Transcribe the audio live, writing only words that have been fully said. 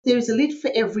There is a lid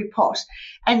for every pot.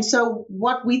 And so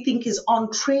what we think is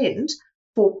on trend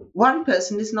for one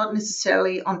person is not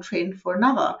necessarily on trend for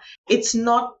another. It's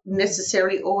not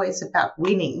necessarily always about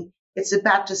winning. It's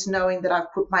about just knowing that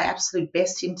I've put my absolute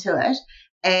best into it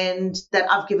and that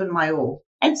I've given my all.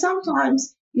 And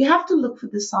sometimes you have to look for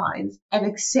the signs and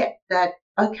accept that,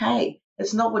 okay,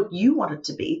 it's not what you want it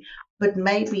to be, but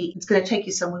maybe it's going to take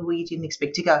you somewhere where you didn't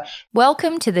expect to go.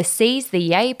 Welcome to the Seize the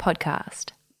Yay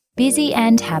podcast. Busy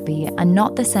and happy are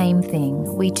not the same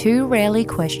thing. We too rarely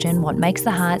question what makes the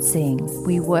heart sing.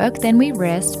 We work, then we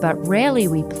rest, but rarely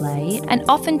we play, and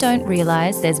often don't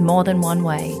realise there's more than one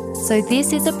way. So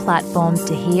this is a platform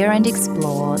to hear and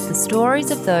explore the stories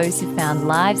of those who found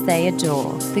lives they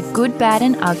adore. The good, bad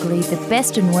and ugly, the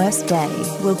best and worst day.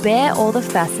 We'll bear all the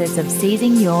facets of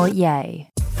seizing your yay.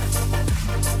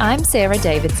 I'm Sarah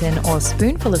Davidson, or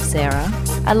Spoonful of Sarah,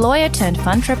 a lawyer turned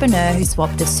funtrepreneur who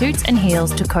swapped the suits and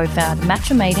heels to co-found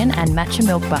Matcha Maiden and Matcha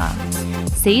Milk Bar.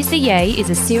 Seize the Yay is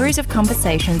a series of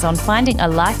conversations on finding a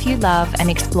life you love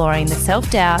and exploring the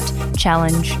self-doubt,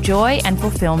 challenge, joy and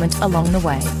fulfillment along the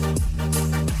way.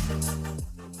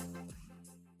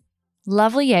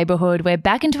 Lovely neighbourhood, we're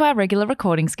back into our regular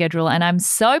recording schedule and I'm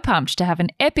so pumped to have an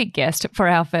epic guest for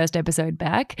our first episode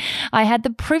back. I had the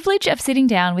privilege of sitting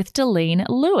down with Delene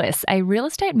Lewis, a real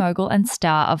estate mogul and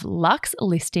star of Luxe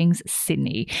Listings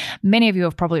Sydney. Many of you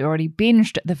have probably already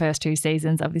binged the first 2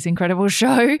 seasons of this incredible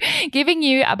show, giving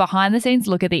you a behind-the-scenes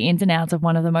look at the ins and outs of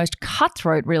one of the most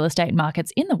cutthroat real estate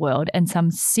markets in the world and some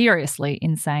seriously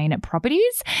insane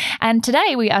properties. And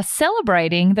today we are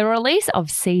celebrating the release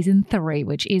of Season 3,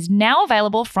 which is now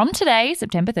available from today,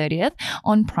 September 30th,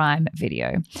 on Prime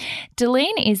Video.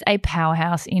 Delene is a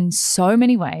powerhouse in so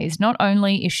many ways. Not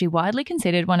only is she widely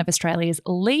considered one of Australia's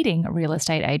leading real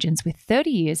estate agents with 30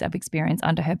 years of experience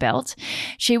under her belt,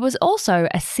 she was also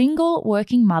a single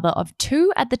working mother of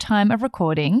 2 at the time of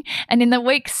recording, and in the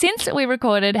week since we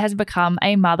recorded has become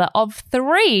a mother of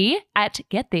 3 at,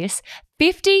 get this,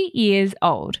 50 years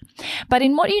old. But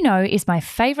in what you know is my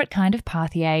favourite kind of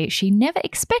pathier, she never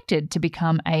expected to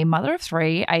become a mother of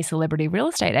 3, a celebrity real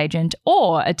estate agent,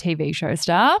 or a TV show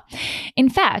star. In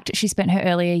fact, she spent her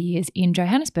earlier years in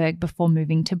Johannesburg before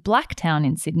moving to Blacktown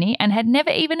in Sydney and had never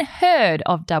even heard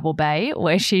of Double Bay,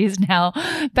 where she is now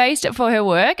based for her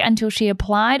work, until she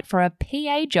applied for a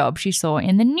PA job she saw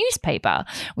in the newspaper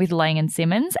with Lang &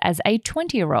 Simmons as a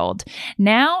 20-year-old.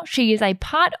 Now she is a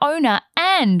part owner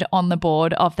and on the board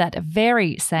of that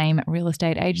very same real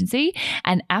estate agency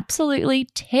and absolutely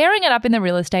tearing it up in the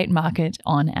real estate market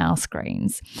on our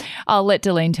screens. I'll let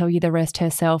Delene tell you the rest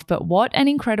herself, but what an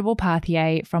incredible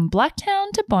pathier from Blacktown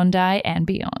to Bondi and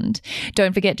beyond.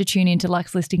 Don't forget to tune in to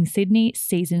Luxe Listings Sydney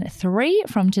Season 3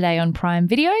 from today on Prime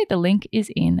Video. The link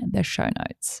is in the show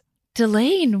notes.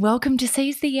 Delene, welcome to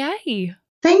Seize the Yay.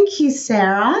 Thank you,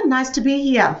 Sarah. Nice to be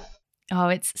here. Oh,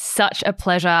 it's such a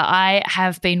pleasure. I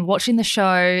have been watching the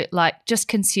show, just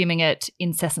consuming it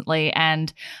incessantly,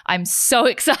 and I'm so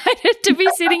excited to be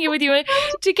sitting here with you and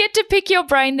to get to pick your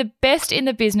brain, the best in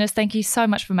the business. Thank you so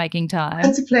much for making time.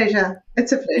 It's a pleasure.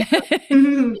 It's a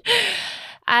pleasure.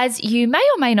 As you may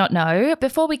or may not know,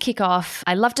 before we kick off,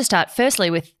 I love to start firstly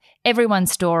with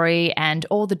everyone's story and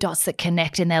all the dots that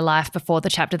connect in their life before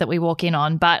the chapter that we walk in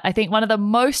on. But I think one of the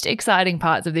most exciting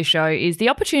parts of this show is the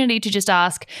opportunity to just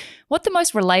ask what the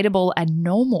most relatable and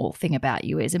normal thing about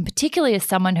you is, and particularly as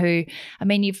someone who,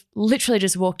 you've literally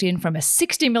just walked in from a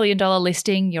 $60 million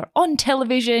listing, you're on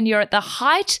television, you're at the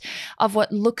height of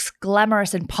what looks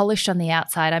glamorous and polished on the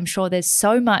outside. I'm sure there's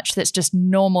so much that's just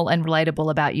normal and relatable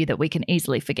about you that we can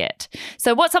easily forget.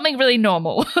 So what's something really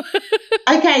normal?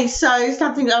 Okay, so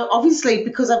something, obviously,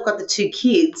 because I've got the 2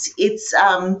 kids, it's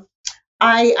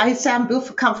I say I'm built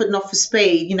for comfort, not for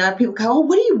speed. You know, people go, oh,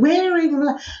 what are you wearing?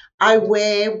 I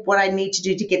wear what I need to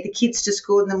do to get the kids to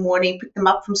school in the morning, pick them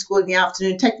up from school in the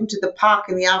afternoon, take them to the park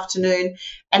in the afternoon,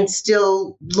 and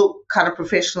still look kind of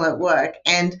professional at work.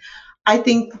 And I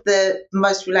think the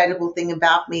most relatable thing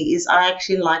about me is I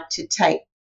actually like to take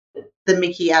the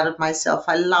mickey out of myself.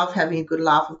 I love having a good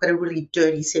laugh. I've got a really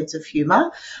dirty sense of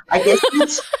humour. I guess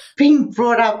it's being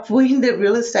brought up in the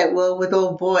real estate world with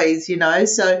all boys, you know,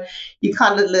 so you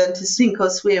kind of learn to sink or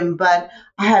swim. But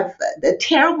I have a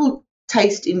terrible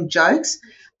taste in jokes,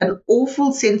 an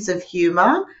awful sense of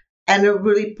humour, and a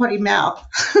really potty mouth.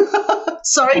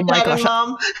 Sorry, Dad and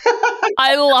Mum.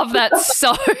 I love that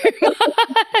so much.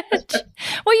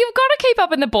 Well, you've got to keep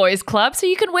up in the boys' club so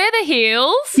you can wear the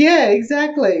heels. Yeah,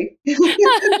 exactly.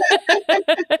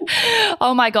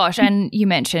 Oh my gosh. And you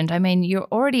mentioned, you're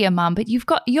already a mum, but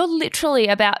you're literally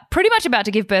pretty much about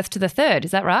to give birth to the 3rd.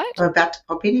 Is that right? I'm about to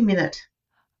pop any minute.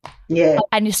 Yeah.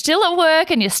 And you're still at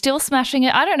work and you're still smashing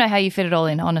it. I don't know how you fit it all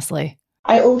in, honestly.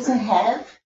 I also have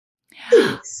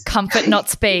things. Comfort, not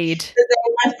speed.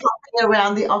 I'm flopping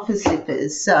around the office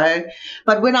slippers. So,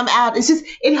 but when I'm out,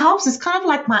 it helps. It's kind of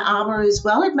like my armor as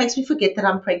well. It makes me forget that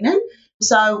I'm pregnant.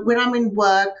 So when I'm at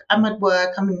work,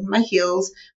 I'm in my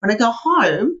heels. When I go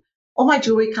home, all my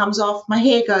jewelry comes off, my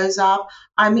hair goes up.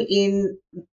 I'm in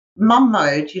mum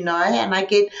mode, and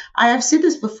I have said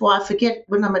this before, I forget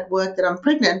when I'm at work that I'm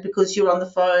pregnant because you're on the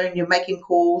phone, you're making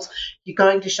calls, you're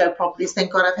going to show properties.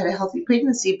 Thank God I've had a healthy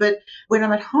pregnancy. But when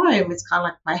I'm at home, it's kind of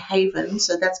like my haven.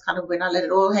 So that's kind of when I let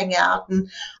it all hang out and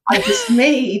I'm just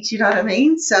me, do you know what I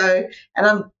mean? So, and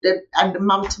I'm a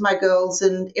mum to my girls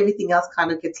and everything else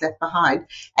kind of gets left behind.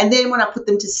 And then when I put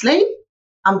them to sleep,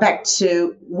 I'm back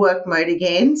to work mode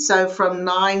again. So from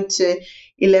 9 to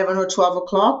 11 or 12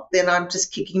 o'clock, then I'm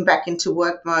just kicking back into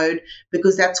work mode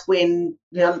because that's when,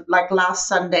 like last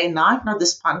Sunday night, not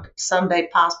this Sunday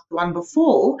past, the one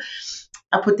before,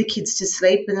 I put the kids to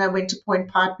sleep and I went to Point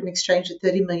Pipe and exchanged a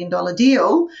 $30 million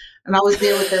deal. And I was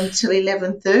there with them till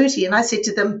 11:30. And I said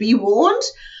to them, be warned,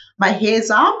 my hair's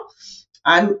up.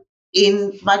 I'm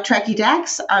in my tracky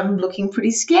dacks. I'm looking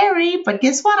pretty scary, but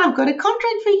guess what? I've got a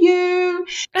contract for you.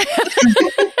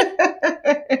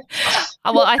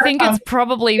 Well, I think it's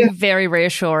probably very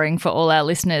reassuring for all our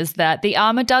listeners that the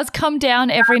armor does come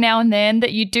down every now and then,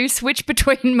 that you do switch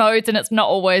between modes and it's not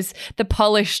always the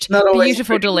polished,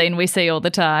 beautiful Delene we see all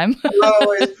the time. Not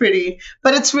always pretty,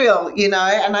 but it's real, and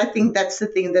I think that's the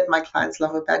thing that my clients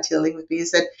love about dealing with me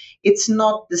is that it's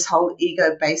not this whole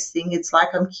ego-based thing. It's like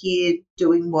I'm here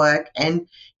doing work and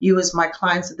you as my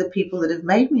clients are the people that have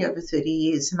made me over 30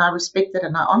 years and I respect that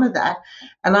and I honor that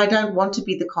and I don't want to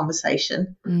be the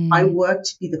conversation. I work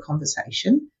to be the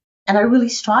conversation and I really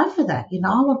strive for that.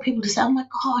 I want people to say, oh my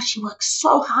gosh, she works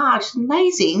so hard, she's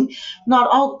amazing. Not,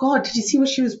 oh God, did you see what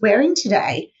she was wearing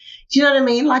today? Do you know what I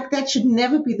mean? Like that should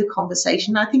never be the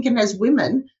conversation. I think, and as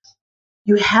women,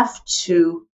 you have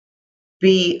to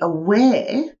be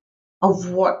aware of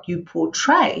what you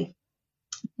portray.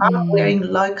 I'm wearing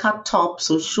low-cut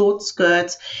tops or short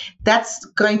skirts. That's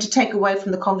going to take away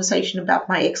from the conversation about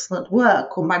my excellent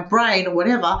work or my brain or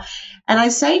whatever. And I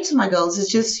say to my girls,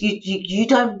 it's just you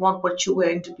don't want what you're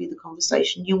wearing to be the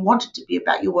conversation. You want it to be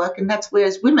about your work. And that's where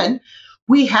as women,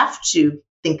 we have to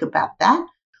think about that.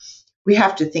 We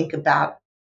have to think about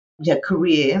your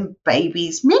career,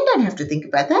 babies. Men don't have to think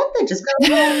about that. They just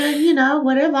go,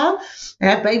 whatever. They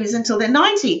have babies until they're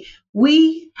 90.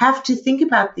 We have to think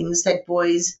about things that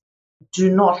boys do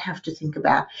not have to think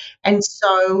about. And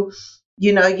so,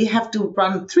 you have to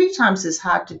run 3 times as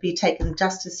hard to be taken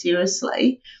just as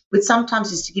seriously, which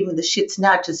sometimes is to give me the shits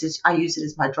now. I use it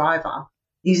as my driver.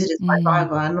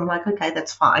 And I'm like, okay,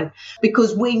 that's fine.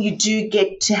 Because when you do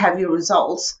get to have your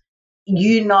results,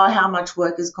 you know how much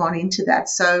work has gone into that.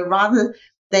 So rather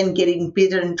than getting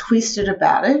bitter and twisted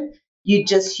about it, you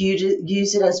just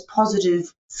use it as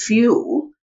positive fuel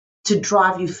to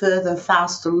drive you further,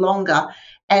 faster, longer.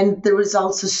 And the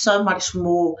results are so much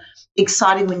more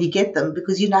exciting when you get them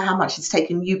because you know how much it's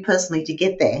taken you personally to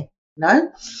get there,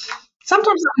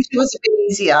 Sometimes I wish it was a bit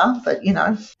easier, but,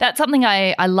 That's something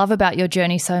I love about your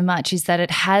journey so much is that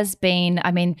it has been,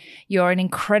 you're an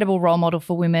incredible role model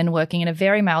for women working in a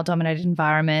very male-dominated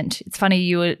environment. It's funny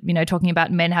you were, talking about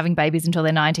men having babies until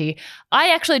they're 90.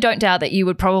 I actually don't doubt that you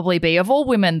would probably be, of all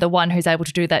women, the one who's able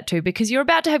to do that too because you're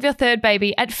about to have your 3rd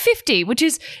baby at 50, which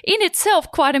is in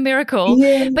itself quite a miracle.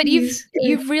 Yeah, but you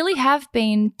really have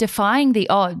been defying the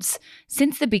odds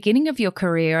since the beginning of your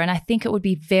career, and I think it would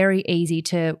be very easy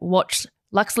to watch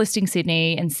Luxe Listing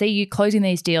Sydney and see you closing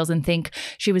these deals and think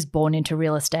she was born into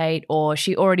real estate or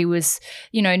she already was,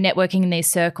 networking in these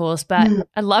circles. But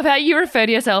I love how you refer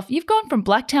to yourself. You've gone from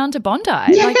Blacktown to Bondi.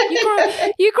 Yeah. Like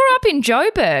you grew up in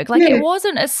Joburg. Like it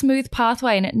wasn't a smooth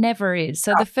pathway and it never is.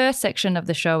 So the first section of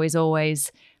the show is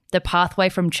always the pathway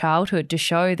from childhood to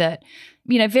show that,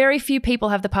 very few people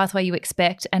have the pathway you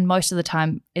expect. And most of the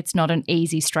time it's not an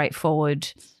easy,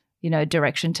 straightforward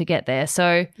direction to get there.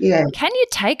 So can you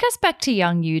take us back to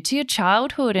young you, to your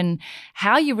childhood and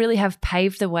how you really have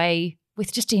paved the way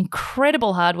with just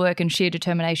incredible hard work and sheer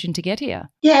determination to get here?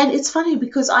 Yeah, and it's funny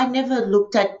because I never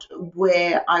looked at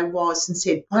where I was and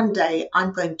said, one day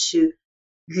I'm going to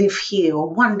live here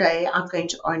or one day I'm going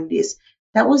to own this.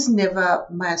 That was never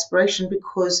my aspiration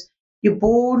because we were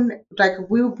born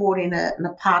in an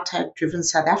apartheid-driven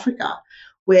South Africa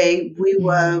where we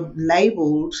were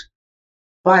labelled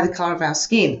by the colour of our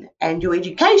skin, and your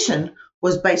education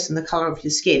was based on the colour of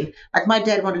your skin. Like my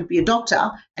dad wanted to be a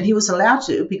doctor and he was allowed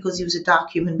to because he was a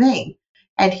dark human being.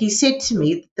 And he said to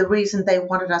me the reason they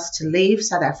wanted us to leave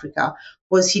South Africa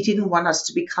was he didn't want us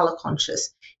to be color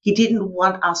conscious. He didn't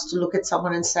want us to look at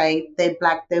someone and say they're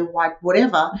black, they're white,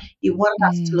 whatever. He wanted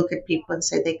us to look at people and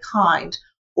say they're kind,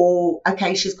 or,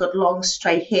 okay, she's got long,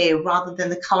 straight hair, rather than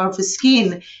the color of her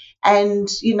skin. And,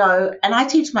 and I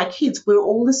teach my kids, we're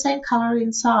all the same color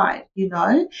inside,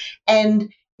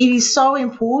 and it is so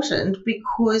important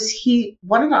because he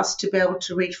wanted us to be able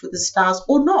to reach for the stars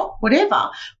or not, whatever,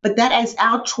 but that is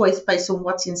our choice based on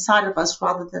what's inside of us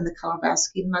rather than the color of our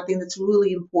skin. And I think that's a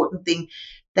really important thing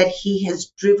that he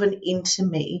has driven into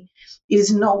me. It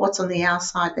is not what's on the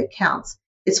outside that counts.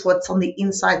 It's what's on the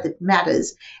inside that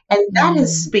matters. And that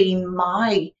has been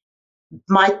my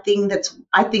thing. That's,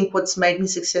 I think, what's made me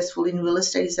successful in real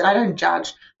estate is that I don't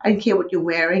judge. I don't care what you're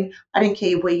wearing. I don't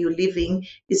care where you're living.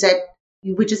 Is that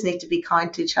we just need to be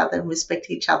kind to each other and respect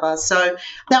each other. So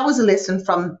that was a lesson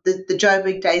from the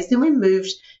Joburg days. Then we moved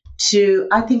to,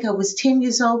 I think I was 10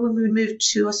 years old when we moved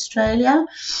to Australia.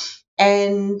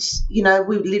 And, we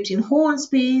lived in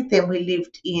Hornsby, then we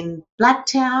lived in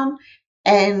Blacktown.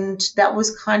 And that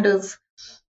was kind of,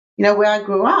 where I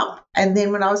grew up. And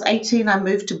then when I was 18, I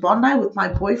moved to Bondi with my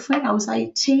boyfriend. I was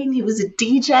 18. He was a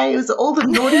DJ. It was all the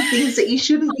naughty things that you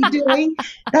shouldn't be doing.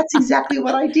 That's exactly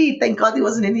what I did. Thank God there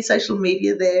wasn't any social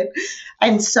media then.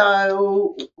 And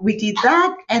so we did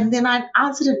that. And then I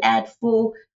answered an ad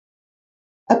for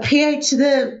a PA to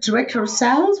the director of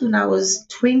sales when I was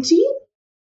 20.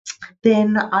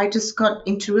 Then I just got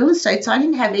into real estate. So I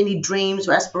didn't have any dreams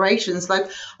or aspirations. Like,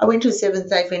 I went to a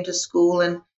Seventh-day Adventist school,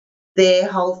 and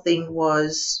their whole thing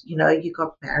was, you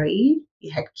got married,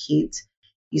 you had kids,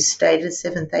 you stayed at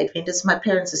Seventh-day Adventist. My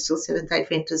parents are still Seventh-day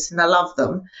Adventists, and I love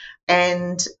them.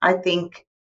 And I think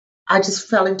I just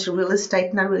fell into real estate,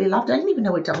 and I really loved it. I didn't even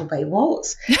know where Double Bay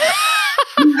was.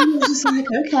 I was just like,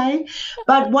 okay.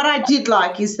 But what I did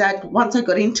like is that once I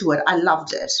got into it, I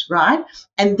loved it, right?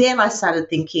 And then I started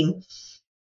thinking,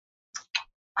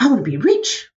 I want to be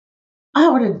rich. I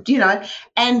want to,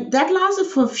 and that lasted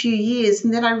for a few years.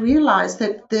 And then I realized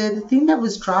that the thing that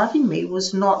was driving me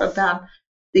was not about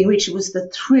being rich. It was the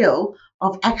thrill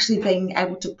of actually being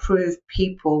able to prove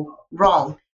people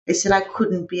wrong. They said I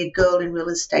couldn't be a girl in real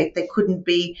estate. They couldn't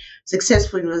be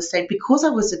successful in real estate because I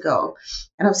was a girl.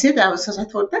 And I've said that because I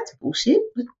thought, that's bullshit.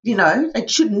 But,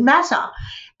 it shouldn't matter.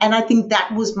 And I think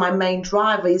that was my main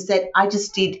driver, is that I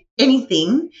just did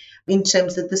anything in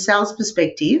terms of the sales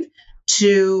perspective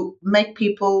to make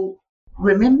people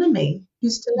remember me.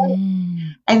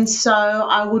 And so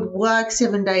I would work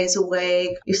 7 days a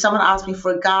week. If someone asked me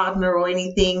for a gardener or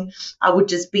anything, I would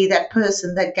just be that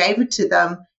person that gave it to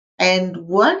them and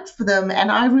worked for them,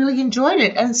 and I really enjoyed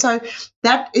it. And so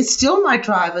that is still my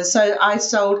driver. So I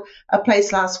sold a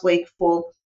place last week for,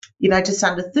 just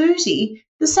under 30.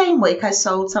 The same week I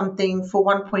sold something for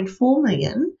 1.4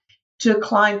 million to a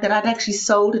client that I'd actually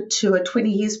sold it to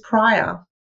 20 years prior.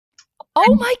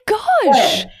 Oh my gosh.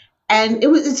 Yeah. And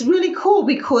it's really cool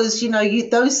because,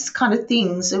 those kind of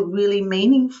things are really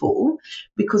meaningful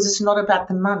because it's not about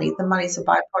the money. The money is a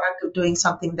byproduct of doing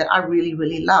something that I really,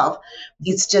 really love.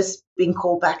 It's just being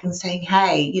called back and saying,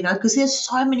 hey, because there's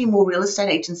so many more real estate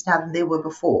agents now than there were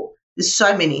before. There's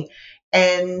so many.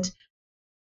 And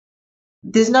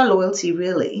there's no loyalty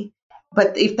really.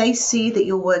 But if they see that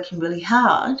you're working really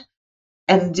hard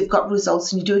and you've got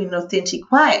results and you're doing it in an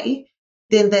authentic way,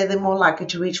 then they're more likely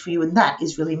to reach for you, and that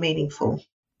is really meaningful.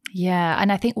 Yeah,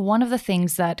 and I think one of the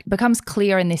things that becomes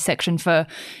clear in this section for,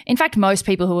 in fact, most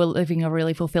people who are living a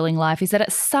really fulfilling life is that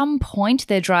at some point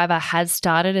their driver has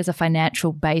started as a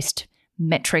financial-based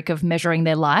metric of measuring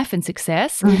their life and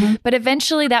success, but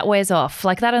eventually that wears off.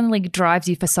 Like, that only drives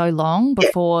you for so long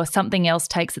before something else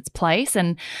takes its place.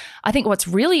 And I think what's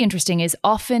really interesting is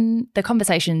often the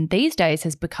conversation these days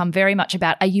has become very much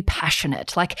about, are you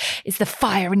passionate? Like, is the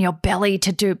fire in your belly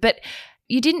to do? But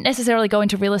you didn't necessarily go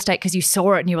into real estate because you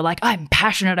saw it and you were like, I'm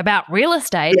passionate about real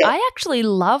estate. I actually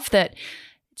love that.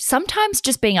 Sometimes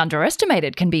just being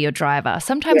underestimated can be your driver.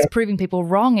 Sometimes proving people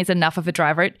wrong is enough of a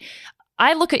driver.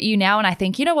 I look at you now and I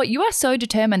think, you know what, you are so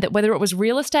determined that whether it was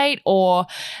real estate or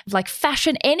like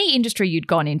fashion, any industry you'd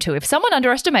gone into, if someone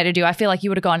underestimated you, I feel like you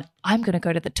would have gone, I'm going to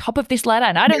go to the top of this ladder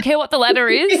and I don't care what the ladder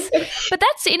is. But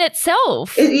that's in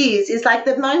itself. It is. It's like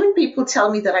the moment people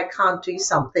tell me that I can't do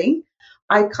something,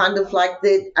 I kind of like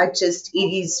that. It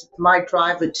is my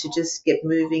driver to just get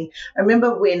moving. I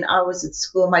remember when I was at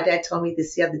school, my dad told me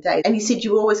this the other day, and he said,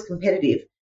 you're always competitive.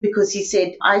 Because he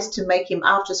said, I used to make him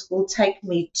after school take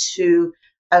me to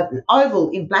an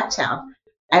oval in Blacktown.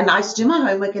 And I used to do my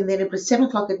homework, and then it was 7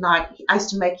 o'clock at night. I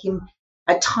used to make him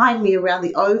time me around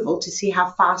the oval to see how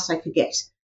fast I could get.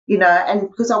 and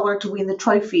because I wanted to win the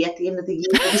trophy at the end of the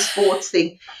year for the sports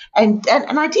thing. And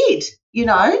I did,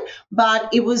 but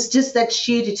it was just that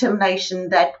sheer determination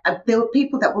that there were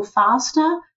people that were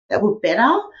faster, that were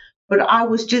better, but I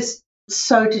was just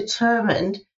so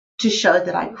determined to show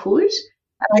that I could.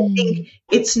 And I think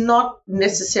it's not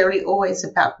necessarily always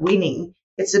about winning.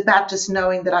 It's about just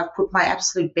knowing that I've put my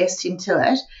absolute best into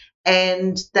it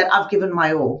and that I've given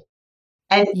my all.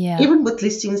 And even with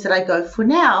listings that I go for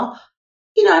now,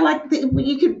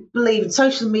 you could believe in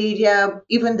social media,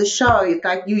 even the show,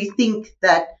 like you think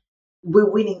that we're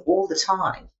winning all the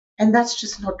time. And that's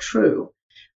just not true.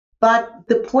 But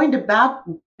the point about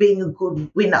being a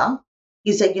good winner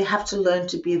is that you have to learn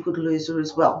to be a good loser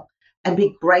as well and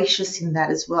be gracious in that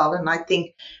as well. And I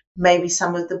think maybe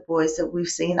some of the boys that we've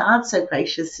seen aren't so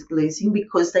gracious at losing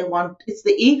because it's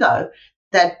the ego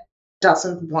that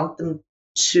doesn't want them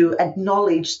to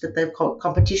acknowledge that they've got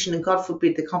competition, and God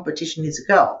forbid the competition is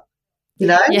a girl,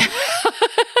 Yeah.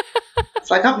 It's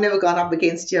like, I've never gone up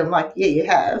against you. I'm like, yeah, you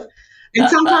have. And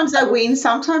sometimes I win,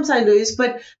 sometimes I lose,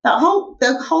 but the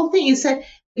whole thing is that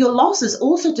your losses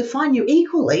also define you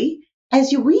equally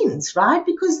as your wins, right?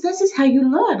 Because this is how you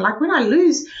learn. Like when I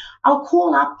lose, I'll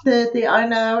call up the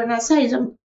owner and I say,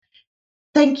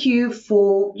 thank you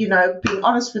for, being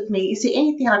honest with me. Is there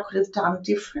anything I could have done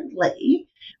differently?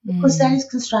 Because that is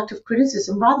constructive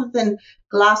criticism rather than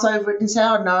glass over it and say,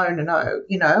 oh,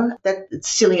 no, that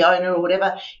silly owner or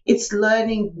whatever. It's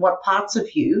learning what parts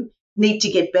of you need to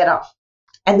get better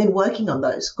and then working on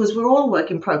those, because we're all a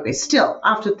work in progress still.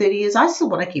 After 30 years, I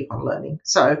still want to keep on learning.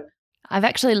 So I've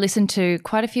actually listened to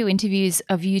quite a few interviews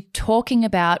of you talking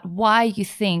about why you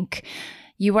think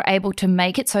you were able to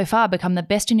make it so far, become the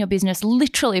best in your business,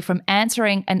 literally from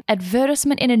answering an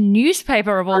advertisement in a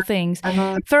newspaper of all things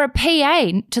for a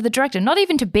PA to the director, not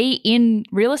even to be in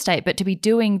real estate, but to be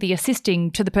doing the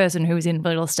assisting to the person who was in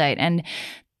real estate. And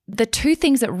the two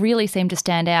things that really seem to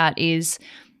stand out is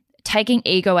taking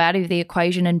ego out of the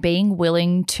equation and being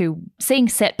willing to seeing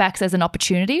setbacks as an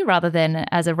opportunity rather than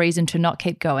as a reason to not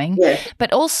keep going. Yeah.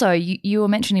 But also you were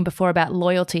mentioning before about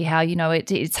loyalty, how,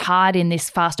 it's hard in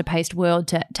this faster paced world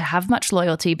to have much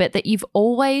loyalty, but that you've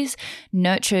always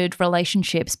nurtured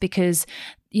relationships because,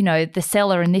 the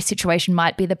seller in this situation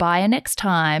might be the buyer next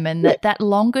time. And that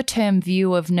longer term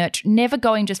view of nurture, never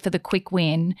going just for the quick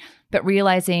win, but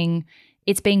realizing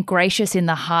it's being gracious in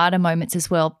the harder moments as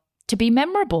well, to be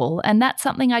memorable. And that's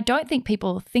something I don't think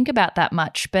people think about that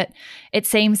much, but it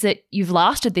seems that you've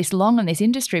lasted this long in this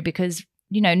industry because,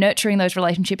 nurturing those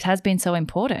relationships has been so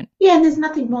important. Yeah, and there's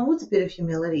nothing wrong with a bit of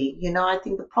humility. I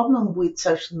think the problem with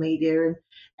social media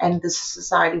and the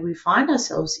society we find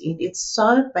ourselves in, it's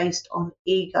so based on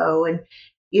ego and,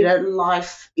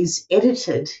 life is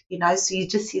edited, so you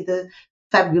just see the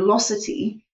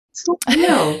fabulosity. It's not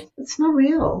real. It's not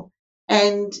real.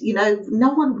 And, no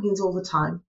one wins all the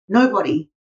time. Nobody.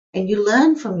 And you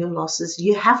learn from your losses.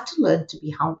 You have to learn to be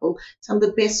humble. Some of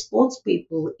the best sports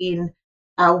people in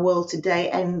our world today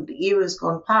and eras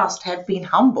gone past have been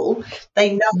humble.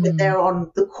 They know that they're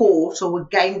on the court or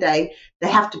game day, they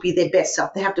have to be their best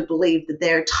self. They have to believe that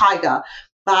they're a tiger.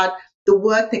 But the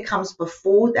work that comes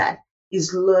before that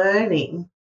is learning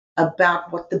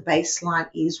about what the baseline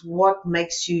is, what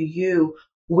makes you you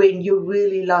when you're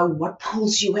really low, what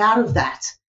pulls you out of that.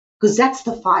 Because that's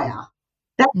the fire.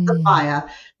 That's the fire,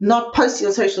 not posting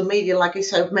on social media like it's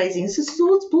so amazing. It's just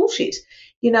all bullshit,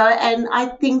 and I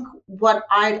think what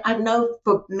I know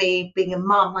for me being a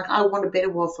mum, like I want a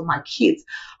better world for my kids.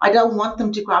 I don't want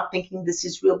them to grow up thinking this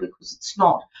is real because it's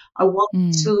not. I want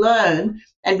them to learn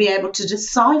and be able to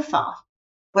decipher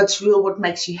what's real, what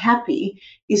makes you happy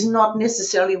is not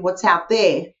necessarily what's out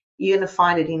there. You're going to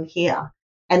find it in here.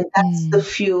 And that's the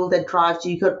fuel that drives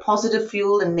you. You've got positive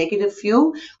fuel and negative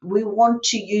fuel. We want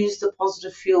to use the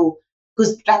positive fuel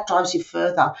because that drives you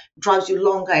further, drives you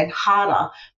longer and harder.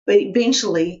 But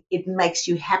eventually it makes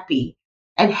you happy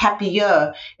and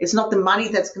happier. It's not the money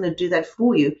that's going to do that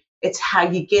for you. It's how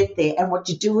you get there and what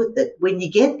you do with it. When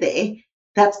you get there,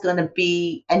 that's going to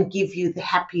be and give you the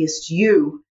happiest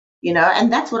you.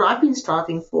 And that's what I've been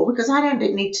striving for because I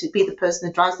don't need to be the person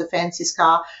that drives the fanciest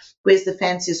car, wears the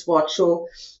fanciest watch, or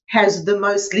has the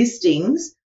most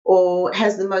listings or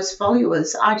has the most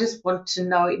followers. I just want to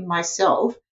know in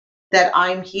myself that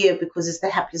I'm here because it's the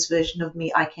happiest version of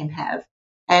me I can have.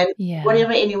 And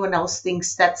whatever anyone else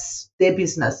thinks, that's their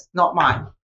business, not mine.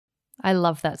 I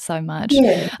love that so much.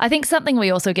 Yeah. I think something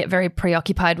we also get very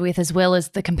preoccupied with, as well as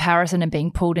the comparison and being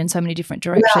pulled in so many different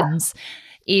directions,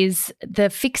 is the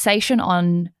fixation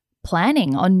on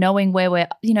planning, on knowing where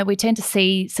we tend to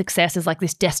see success as like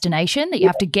this destination that you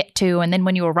have to get to, and then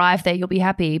when you arrive there, you'll be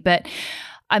happy. But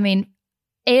I mean,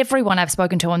 everyone I've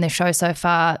spoken to on this show so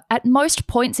far, at most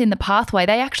points in the pathway,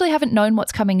 they actually haven't known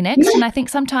what's coming next. And I think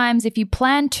sometimes if you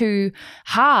plan too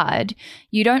hard,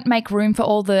 you don't make room for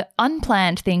all the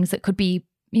unplanned things that could be,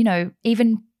 you know,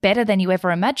 even better than you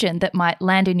ever imagined that might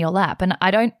land in your lap. And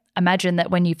I don't imagine that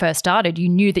when you first started, you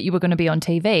knew that you were going to be on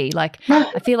TV. Like,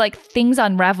 I feel like things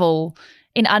unravel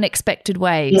in unexpected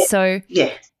ways. Yeah. So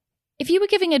Yeah. if you were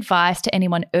giving advice to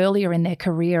anyone earlier in their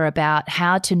career about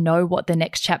how to know what the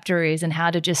next chapter is and how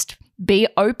to just be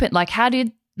open, like how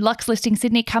did Luxe Listing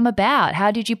Sydney come about? How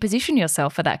did you position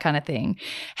yourself for that kind of thing?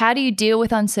 How do you deal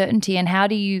with uncertainty and how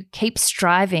do you keep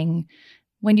striving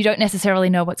when you don't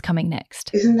necessarily know what's coming next?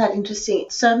 Isn't that interesting?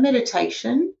 So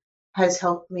meditation has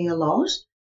helped me a lot.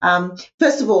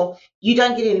 First of all, you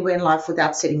don't get anywhere in life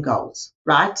without setting goals,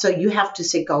 right? So you have to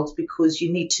set goals because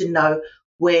you need to know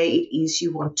where it is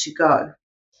you want to go.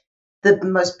 The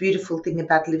most beautiful thing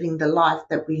about living the life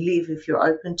that we live, if you're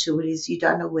open to it, is you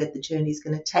don't know where the journey is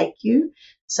going to take you.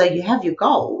 So you have your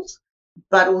goals,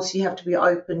 but also you have to be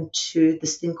open to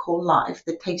this thing called life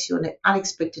that takes you on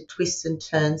unexpected twists and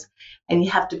turns, and you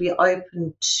have to be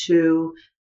open to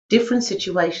different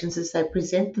situations as they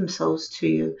present themselves to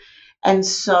you. And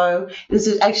so this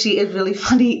is actually a really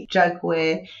funny joke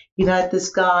where, you know, this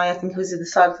guy, I think he was at the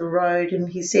side of the road, and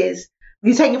he says,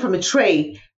 he's hanging from a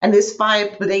tree and there's fire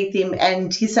beneath him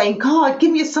and he's saying, God, give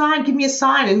me a sign, give me a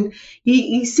sign. And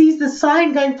he sees the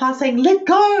sign going past saying, let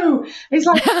go. And he's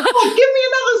like, oh, give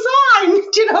me another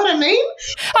sign. Do you know what I mean?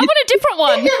 I want a different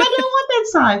one. Yeah, I don't want that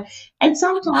sign. And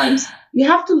sometimes you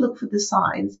have to look for the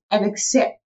signs and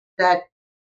accept that,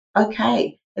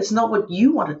 okay, it's not what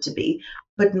you want it to be,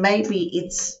 but maybe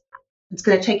it's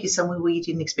going to take you somewhere where you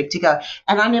didn't expect to go.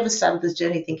 And I never started this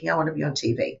journey thinking I want to be on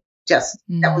TV.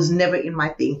 That was never in my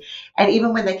thing. And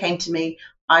even when they came to me,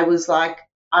 I was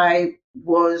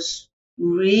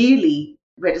really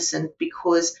reticent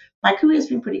because my career has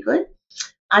been pretty good.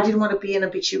 I didn't want to be in a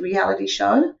bitchy reality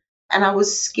show. And I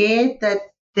was scared that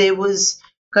there was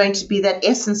going to be that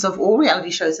essence of all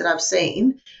reality shows that I've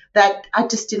seen that I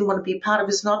just didn't want to be part of.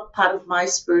 It's not part of my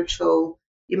spiritual,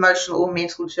 emotional, or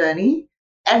mental journey.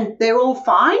 And they're all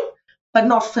fine, but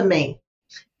not for me.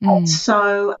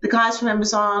 So the guys from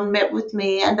Amazon met with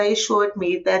me and they assured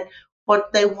me that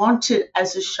what they wanted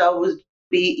as a show would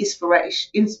be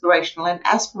inspirational and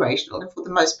aspirational. And for the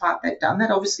most part, they've done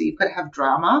that. Obviously, you've got to have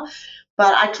drama,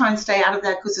 but I try and stay out of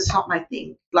that because it's not my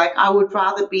thing. Like I would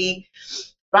rather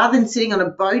than sitting on a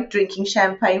boat drinking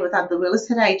champagne with other real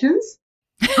estate agents,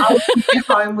 I would be at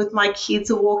home with my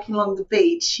kids or walking along the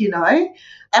beach, you know.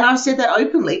 And I've said that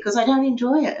openly because I don't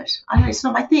enjoy it. It's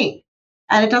not my thing.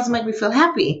 And it doesn't make me feel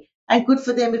happy. And good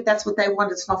for them if that's what they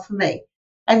want. It's not for me.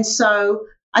 And so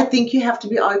I think you have to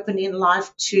be open in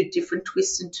life to different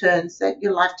twists and turns that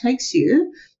your life takes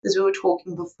you, as we were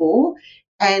talking before,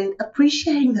 and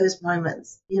appreciating those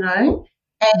moments, you know,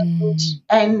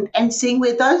 and seeing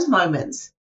where those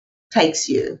moments takes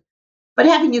you. But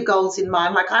having your goals in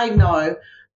mind, like I know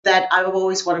that I've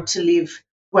always wanted to live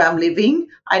where I'm living.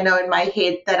 I know in my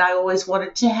head that I always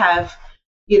wanted to have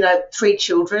 3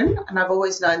 children, and I've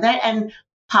always known that. And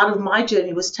part of my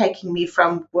journey was taking me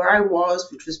from where I was,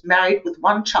 which was married with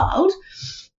 1 child,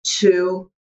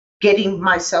 to getting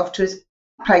myself to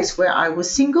a place where I was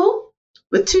single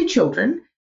with 2 children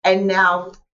and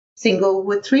now single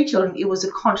with 3 children. It was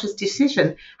a conscious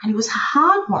decision and it was a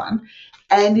hard one.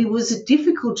 And it was a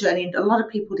difficult journey, and a lot of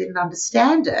people didn't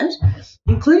understand it,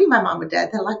 including my mum and dad.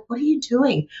 They're like, what are you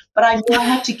doing? But I knew I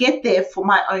had to get there for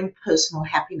my own personal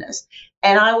happiness.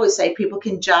 And I always say people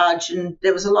can judge, and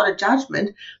there was a lot of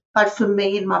judgment. But for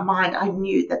me, in my mind, I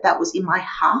knew that that was in my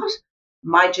heart,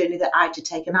 my journey that I had to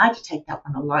take, and I had to take that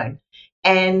one alone.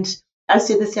 And I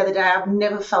said this the other day, I've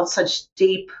never felt such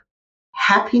deep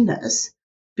happiness,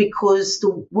 because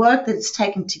the work that it's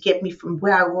taken to get me from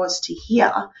where I was to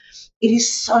here, it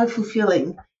is so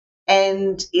fulfilling.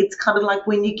 And it's kind of like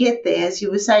when you get there, as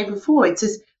you were saying before, it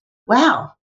says,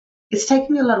 wow, it's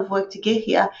taken me a lot of work to get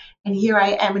here, and here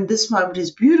I am, and this moment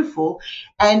is beautiful.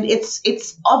 And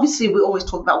it's obviously we always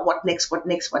talk about what next,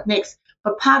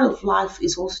 but part of life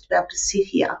is also to be able to sit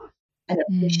here and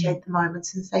appreciate the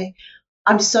moments and say,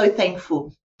 I'm so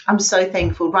thankful,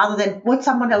 rather than what's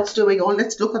someone else doing, or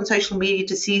let's look on social media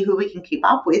to see who we can keep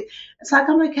up with. It's like,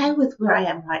 I'm okay with where I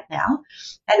am right now,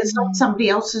 and it's not somebody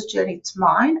else's journey, it's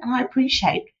mine, and I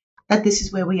appreciate that this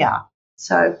is where we are.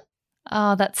 So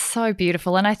oh, that's so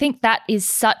beautiful. And I think that is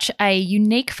such a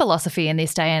unique philosophy in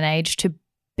this day and age to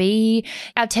be.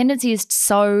 Our tendency is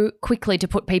so quickly to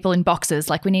put people in boxes,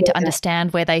 like we need to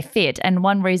understand where they fit. And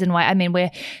one reason why,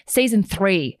 we're season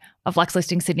 3 of Luxe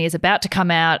Listing Sydney is about to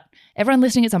come out everyone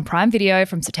listening, it's on Prime Video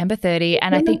from September 30.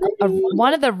 And I think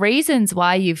one of the reasons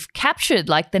why you've captured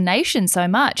like the nation so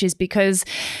much is because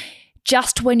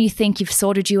just when you think you've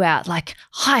sorted you out, like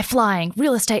high-flying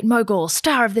real estate mogul,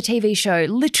 star of the TV show,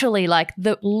 literally like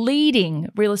the leading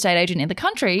real estate agent in the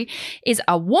country is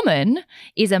a woman,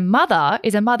 is a mother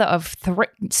of three,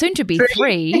 soon to be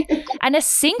three, and a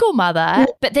single mother.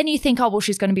 But then you think, oh, well,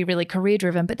 she's going to be really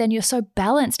career-driven, but then you're so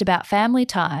balanced about family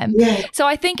time. Yeah. So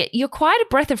I think you're quite a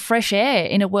breath of fresh air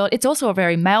in a world. It's also a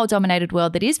very male-dominated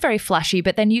world that is very flashy,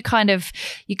 but then you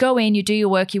go in, you do your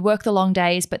work, you work the long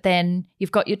days, but then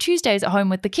you've got your Tuesdays at home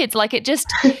with the kids. Like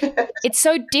it's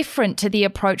so different to the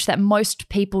approach that most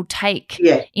people take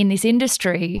in this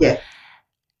industry. Yeah.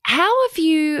 How have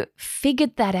you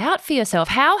figured that out for yourself?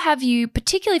 How have you,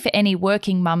 particularly for any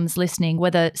working mums listening,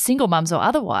 whether single mums or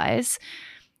otherwise,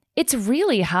 it's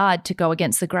really hard to go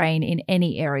against the grain in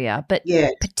any area, but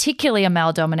particularly a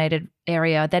male-dominated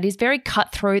area that is very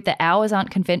cutthroat. The hours aren't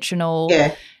conventional.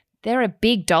 Yeah. There are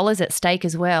big dollars at stake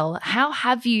as well. How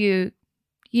have you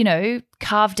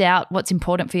carved out what's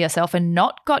important for yourself and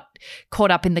not got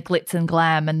caught up in the glitz and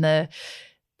glam and the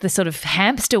sort of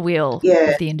hamster wheel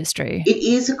of the industry? It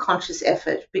is a conscious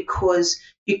effort because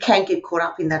you can't get caught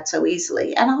up in that so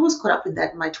easily. And I was caught up in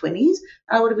that in my 20s.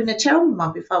 I would have been a terrible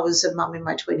mum if I was a mum in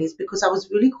my 20s because I was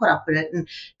really caught up in it and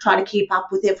trying to keep up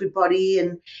with everybody.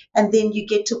 And then you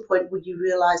get to a point where you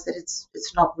realize that it's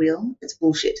not real. It's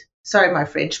bullshit. Sorry, my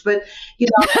French, but,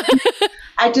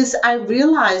 I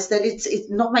realized that it's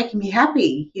not making me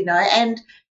happy, and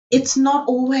it's not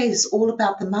always all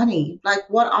about the money. Like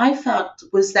what I felt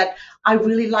was that I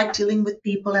really liked dealing with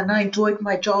people and I enjoyed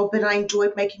my job and I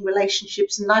enjoyed making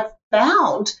relationships. And I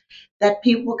found that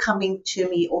people were coming to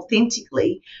me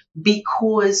authentically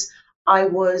because I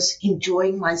was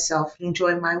enjoying myself,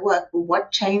 enjoying my work. But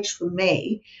what changed for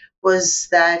me was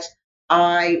that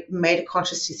I made a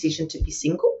conscious decision to be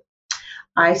single.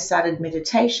 I started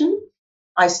meditation.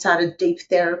 I started deep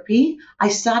therapy. I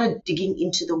started digging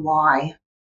into the why,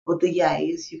 or the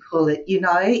yay, as you call it.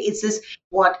 It's this,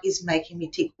 what is making me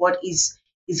tick? What is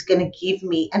going to give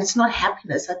me, and it's not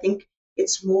happiness. I think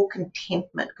it's more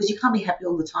contentment because you can't be happy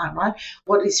all the time, right?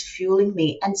 What is fueling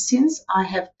me? And since I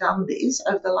have done this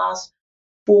over the last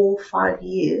 4 or 5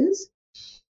 years,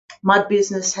 my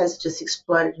business has just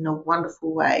exploded in a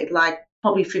wonderful way, like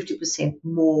probably 50%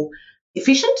 more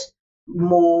efficient,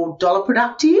 more dollar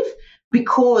productive,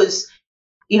 because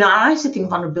I used to think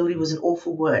vulnerability was an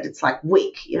awful word. It's like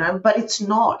weak, but it's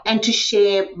not. And to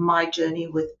share my journey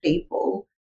with people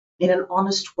in an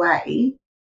honest way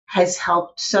has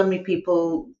helped so many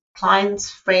people, clients,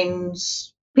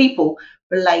 friends, people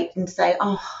relate and say,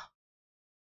 oh,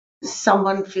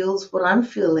 someone feels what I'm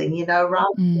feeling, rather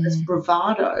than this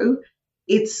bravado.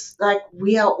 It's like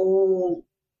we are all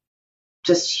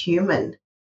just human.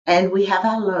 And we have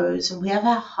our lows and we have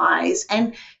our highs.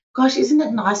 And gosh, isn't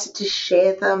it nicer to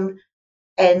share them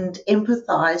and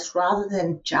empathize rather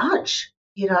than judge,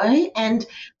 And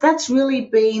that's really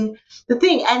been the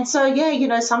thing. And so,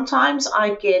 sometimes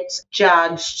I get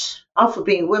judged for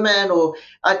being a woman or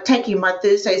taking my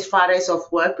Thursdays, Fridays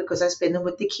off work because I spend them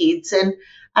with the kids. And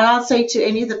I'll say to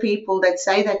any of the people that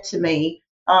say that to me,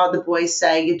 the boys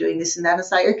say you're doing this and that. I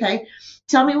say, okay,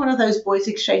 tell me one of those boys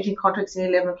exchanging contracts at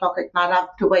 11 o'clock at night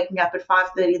after waking up at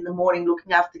 5:30 in the morning,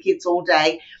 looking after the kids all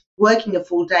day, working a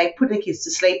full day, putting the kids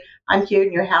to sleep. I'm here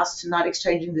in your house tonight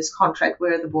exchanging this contract.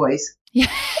 Where are the boys?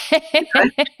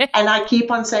 And I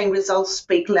keep on saying results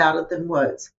speak louder than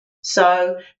words.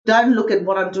 So don't look at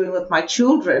what I'm doing with my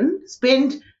children.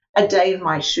 Spend a day in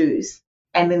my shoes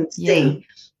and then see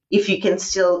if you can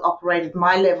still operate at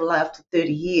my level after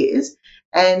 30 years.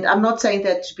 And I'm not saying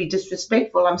that to be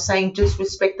disrespectful. I'm saying just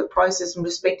respect the process and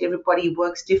respect everybody who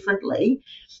works differently.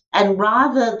 And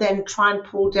rather than try and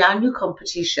pull down your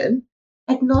competition,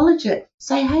 acknowledge it.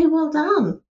 Say, hey, well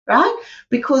done, right?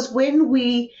 Because when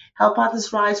we help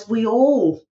others rise, we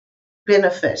all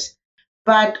benefit.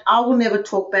 But I will never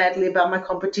talk badly about my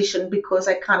competition because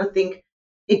I kind of think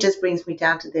it just brings me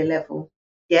down to their level.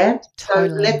 Yeah, totally.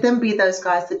 So let them be those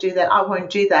guys that do that. I won't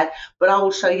do that, but I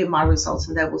will show you my results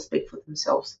and they will speak for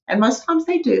themselves. And most times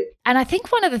they do. And I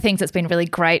think one of the things that's been really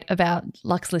great about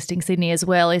Luxe Listing Sydney as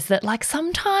well is that, like,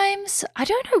 sometimes, I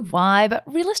don't know why, but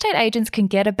real estate agents can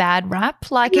get a bad rap.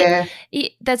 Like,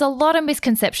 there's a lot of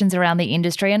misconceptions around the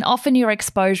industry, and often your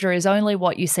exposure is only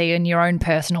what you see in your own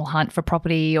personal hunt for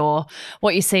property or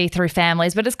what you see through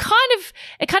families. But it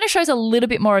kind of shows a little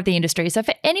bit more of the industry. So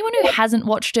for anyone who hasn't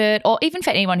watched it, or even for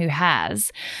anyone who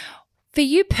has, for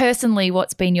you personally,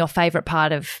 what's been your favourite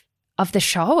part of of the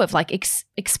show, of like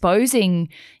exposing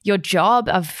your job,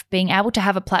 of being able to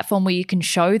have a platform where you can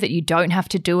show that you don't have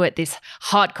to do it this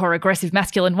hardcore, aggressive,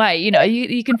 masculine way. You know,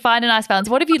 you can find a nice balance.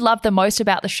 What have you loved the most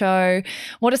about the show?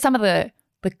 What are some of the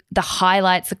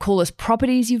highlights, the coolest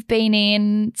properties you've been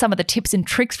in, some of the tips and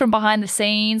tricks from behind the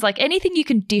scenes, like anything you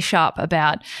can dish up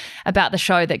about the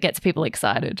show that gets people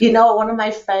excited? You know, one of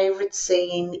my favourite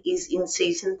scenes is in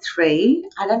season 3.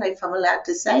 I don't know if I'm allowed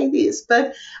to say this,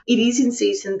 but it is in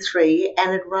season 3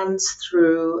 and it runs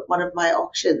through one of my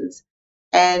auctions.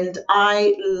 And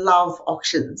I love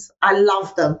auctions. I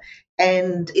love them.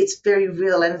 And it's very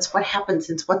real and it's what happens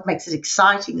and it's what makes it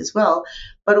exciting as well.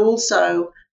 But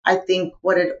also, I think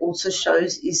what it also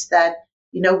shows is that,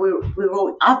 you know, we're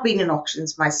all, I've been in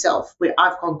auctions myself where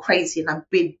I've gone crazy and I've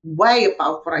bid way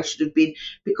above what I should have bid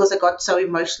because I got so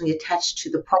emotionally attached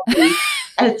to the property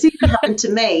and it didn't happen to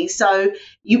me. So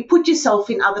you put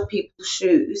yourself in other people's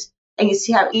shoes and you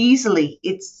see how easily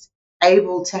it's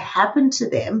able to happen to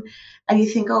them. And you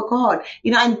think, oh God,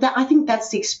 you know, and I think that's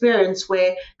the experience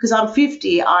where, because I'm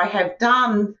 50, I have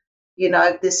done, you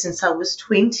know, this since I was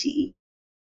 20.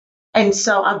 And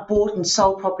so I've bought and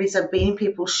sold properties. I've been in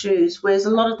people's shoes, whereas a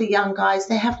lot of the young guys,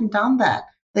 they haven't done that.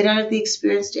 They don't have the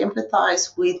experience to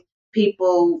empathise with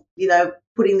people, you know,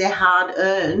 putting their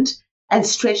hard-earned and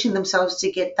stretching themselves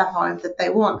to get the home that they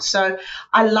want. So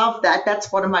I love that. That's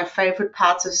one of my favourite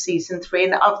parts of season 3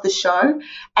 and of the show.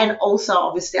 And also,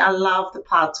 obviously, I love the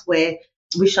parts where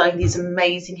we're showing these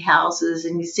amazing houses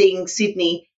and you're seeing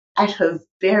Sydney at her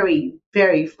very,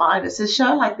 very finest. A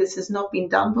show like this has not been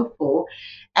done before.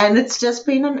 And it's just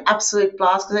been an absolute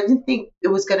blast because I didn't think it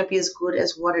was going to be as good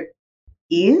as what it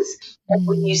is. And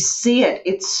when you see it,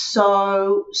 it's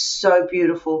so, so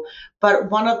beautiful. But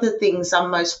one of the things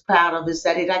I'm most proud of is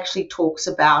that it actually talks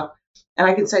about, and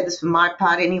I can say this for my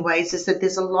part anyways, is that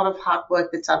there's a lot of hard work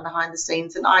that's done behind the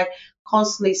scenes. And I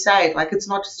constantly say it, like it's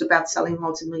not just about selling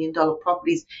multi-million-dollar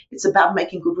properties. It's about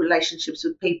making good relationships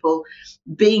with people,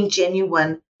 being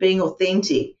genuine, being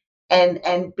authentic,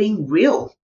 and being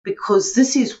real. Because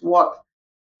this is what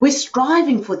we're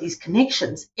striving for, these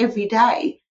connections every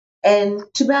day. And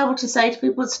to be able to say to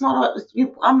people, it's not,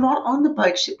 I'm not on the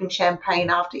boat shipping champagne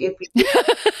after every year.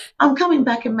 I'm coming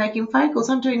back and making phone calls.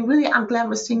 I'm doing really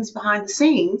unglamorous things behind the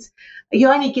scenes.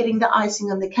 You're only getting the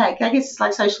icing on the cake. I guess it's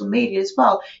like social media as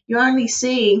well. You're only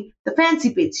seeing the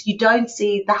fancy bits. You don't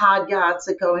see the hard yards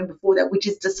that go in before that, which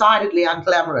is decidedly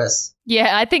unglamorous.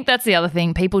 Yeah, I think that's the other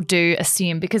thing people do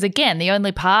assume because, again, the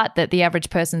only part that the average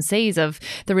person sees of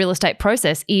the real estate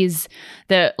process is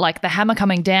the hammer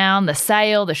coming down, the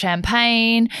sale, the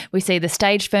champagne. We see the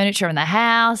staged furniture in the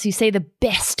house. You see the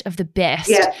best of the best.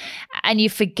 Yeah. And you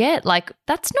forget, like,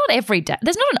 that's not every day.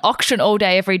 There's not an auction all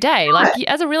day, every day. Like,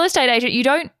 as a real estate agent, you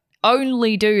don't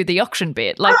only do the auction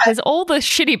bit. Like, there's all the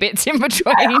shitty bits in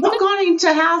between. I've gone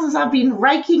into houses. I've been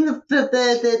raking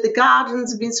the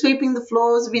gardens. I've been sweeping the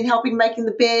floors. I've been helping making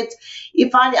the beds.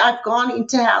 I've gone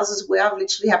into houses where I've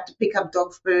literally have to pick up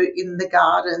dog food in the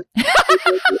garden.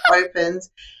 It opens,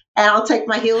 and I'll take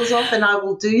my heels off, and I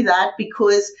will do that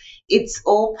because it's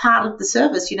all part of the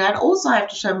service, you know. And also, I have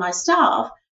to show my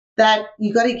staff that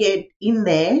you got to get in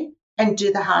there and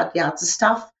do the hard yards of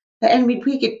stuff. And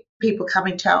we get people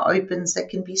coming to our opens that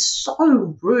can be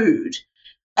so rude.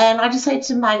 And I just say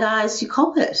to my guys, you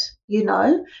cop it, you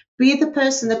know. Be the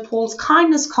person that pours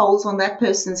kindness coals on that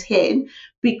person's head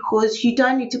because you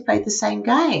don't need to play the same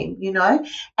game, you know,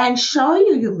 and show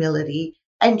your humility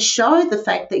and show the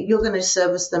fact that you're going to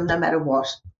service them no matter what.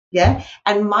 Yeah.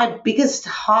 And my biggest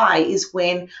high is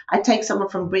when I take someone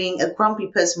from being a grumpy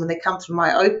person when they come through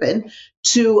my open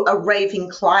to a raving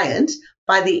client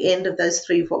by the end of those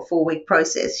 3 or 4 week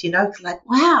process, you know, like,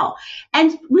 wow.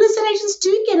 And real estate agents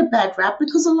do get a bad rap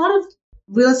because a lot of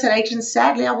real estate agents,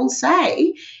 sadly, I will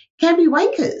say, can be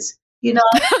wakers, you know,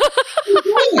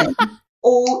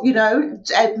 or, you know,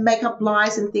 make up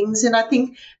lies and things. And I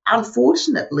think,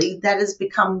 unfortunately, that has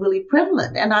become really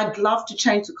prevalent. And I'd love to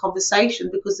change the conversation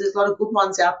because there's a lot of good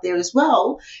ones out there as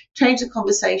well. Change the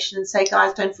conversation and say,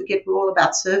 guys, don't forget we're all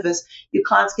about service. Your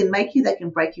clients can make you, they can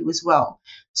break you as well.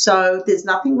 So there's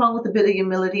nothing wrong with a bit of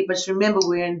humility, but just remember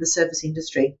we're in the service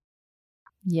industry.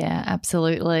 Yeah,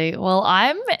 absolutely. Well,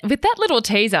 I'm, with that little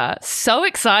teaser, so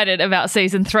excited about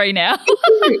season 3 now.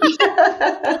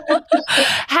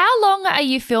 How long are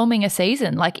you filming a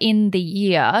season? Like in the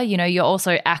year, you know, you're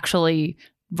also actually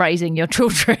raising your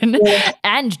children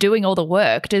and doing all the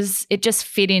work. Does it just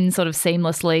fit in sort of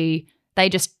seamlessly? They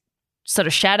just sort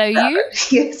of shadow you?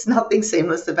 Yes, nothing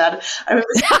seamless about it. I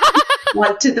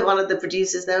remember one of the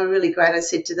producers, they were really great. I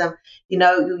said to them, you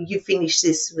know, you finish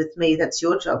this with me, that's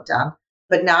your job done.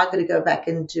 But now I've got to go back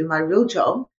and do my real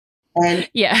job. and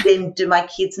Yeah. then do my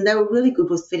kids. And they were really good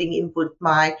with fitting in with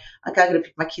I've got to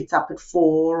pick my kids up at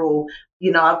 4, or,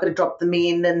 I've got to drop them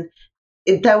in. And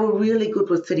they were really good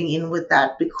with fitting in with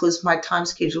that, because my time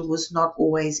schedule was not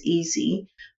always easy,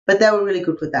 but they were really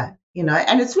good with that,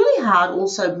 And it's really hard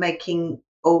also making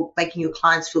your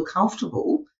clients feel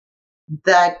comfortable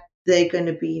that they're going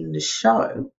to be in the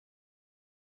show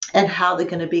and how they're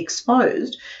going to be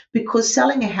exposed, because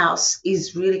selling a house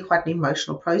is really quite an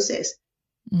emotional process.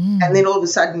 And then all of a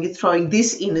sudden you're throwing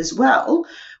this in as well,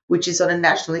 which is on a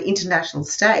national and international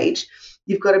stage.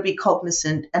 You've got to be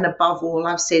cognizant. And above all,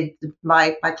 I've said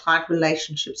my client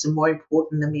relationships are more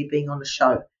important than me being on a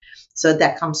show. So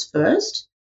that comes first.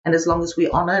 And as long as we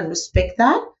honor and respect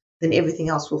that, then everything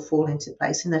else will fall into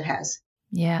place. And it has.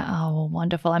 Yeah. Oh, well,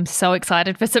 wonderful. I'm so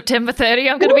excited for September 30.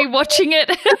 I'm going to be watching it.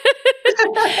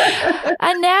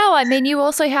 And now, you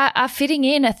also are fitting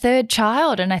in a third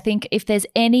child. And I think if there's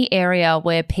any area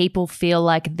where people feel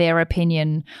like their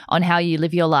opinion on how you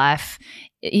live your life,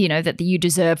 that you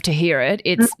deserve to hear it,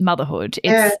 it's motherhood.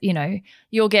 It's,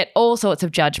 you'll get all sorts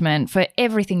of judgment for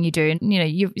everything you do.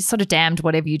 You're sort of damned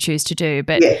whatever you choose to do.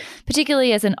 But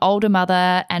particularly as an older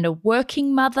mother and a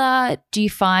working mother, do you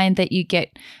find that you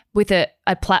get with a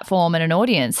platform and an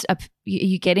audience, are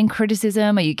you getting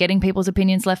criticism? Are you getting people's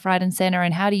opinions left, right and centre?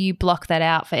 And how do you block that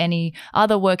out for any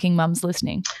other working mums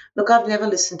listening? Look, I've never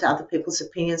listened to other people's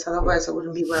opinions. Otherwise, I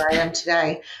wouldn't be where I am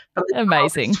today. From the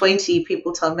Amazing. Time I was 20,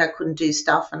 people told me I couldn't do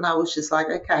stuff. And I was just like,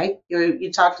 okay, you're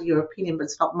entitled to your opinion, but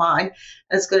it's not mine.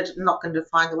 And it's not going to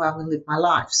define the way I'm going to live my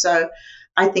life. So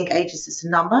I think age is just a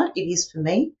number. It is for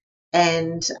me.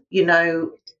 And,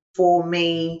 for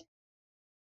me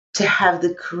to have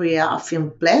the career, I feel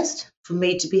blessed. For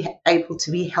me to be able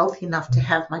to be healthy enough to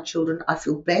have my children, I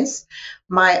feel blessed.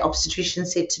 My obstetrician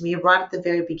said to me right at the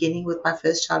very beginning with my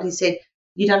first child, he said,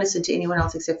 you don't listen to anyone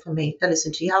else except for me. Don't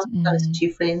listen to your husband, don't listen to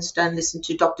your friends, don't listen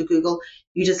to Dr. Google.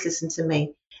 You just listen to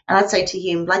me. And I'd say to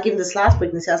him, like even this last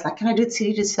pregnancy, I was like, can I do the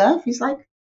City to Surf? He's like,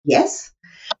 yes.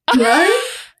 And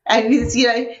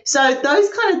it's, so those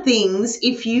kind of things,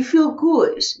 if you feel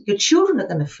good, your children are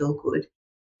going to feel good.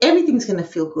 Everything's going to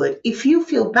feel good. If you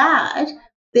feel bad,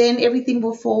 then everything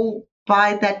will fall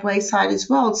by that wayside as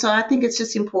well. So I think it's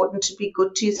just important to be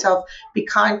good to yourself, be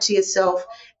kind to yourself,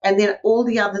 and then all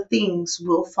the other things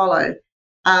will follow.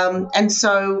 And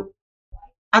so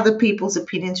other people's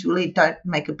opinions really don't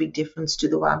make a big difference to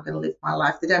the way I'm going to live my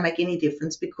life. They don't make any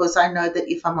difference, because I know that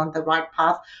if I'm on the right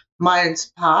path, my own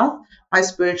path, my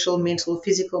spiritual, mental,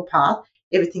 physical path,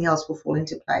 everything else will fall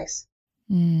into place.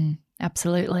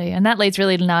 Absolutely. And that leads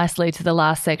really nicely to the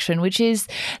last section, which is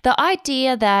the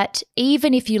idea that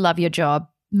even if you love your job,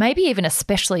 maybe even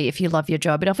especially if you love your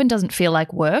job, it often doesn't feel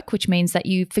like work, which means that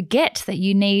you forget that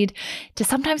you need to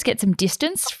sometimes get some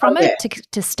distance from it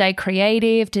to stay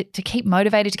creative, to keep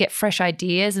motivated, to get fresh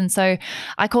ideas. And so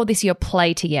I call this your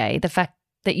play TA, the fact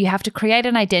that you have to create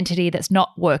an identity that's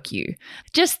not work you.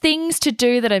 Just things to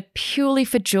do that are purely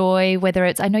for joy, whether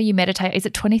it's, I know you meditate, is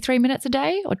it 23 minutes a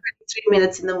day? Or 23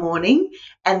 minutes in the morning,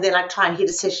 and then I try and hit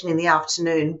a session in the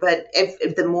afternoon, but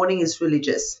if the morning is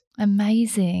religious.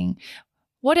 Amazing.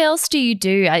 What else do you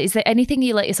do? Is there anything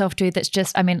you let yourself do that's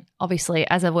just, obviously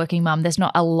as a working mum, there's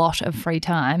not a lot of free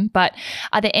time, but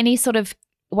are there any sort of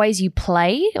ways you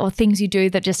play or things you do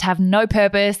that just have no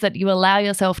purpose that you allow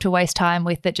yourself to waste time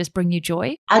with that just bring you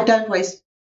joy? I don't waste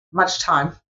much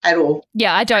time at all.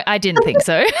 Yeah, I didn't think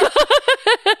so.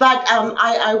 But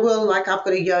I will, like I've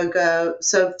got a yoga.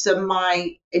 So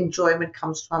my enjoyment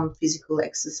comes from physical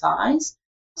exercise.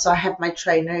 So I have my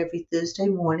trainer every Thursday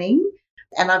morning,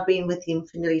 and I've been with him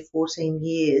for nearly 14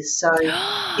 years. So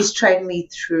he's trained me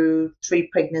through 3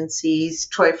 pregnancies.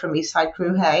 Troy from Eastside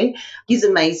Crew, hey, he's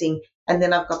amazing. And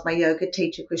then I've got my yoga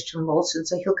teacher, Christian Wilson.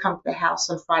 So he'll come to the house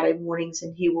on Friday mornings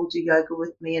and he will do yoga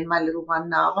with me and my little one,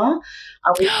 Nava.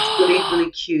 Which is really,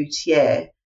 really cute, yeah.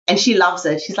 And she loves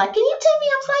it. She's like, can you turn me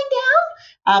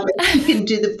upside down? And she can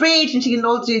do the bridge and she can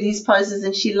all do these poses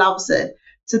and she loves it.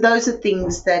 So those are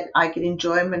things that I get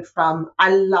enjoyment from.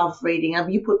 I love reading.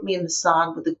 You put me in the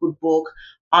sun with a good book,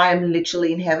 I am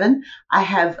literally in heaven. I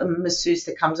have a masseuse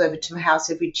that comes over to my house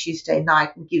every Tuesday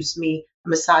night and gives me a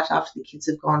massage after the kids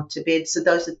have gone to bed. So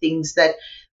those are things that,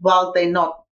 while they're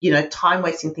not,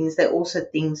 time-wasting things, they're also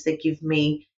things that give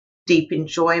me deep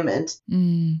enjoyment.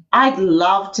 I'd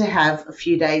love to have a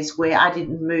few days where I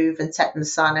didn't move and sat in the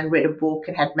sun and read a book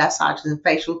and had massages and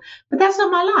facial, but that's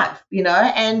not my life,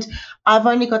 and I've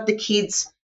only got the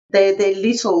kids, they're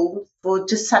little for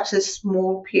just such a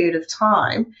small period of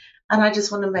time, and I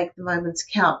just want to make the moments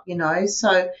count,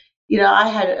 So, I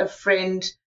had a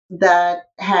friend that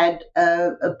had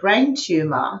a brain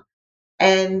tumor,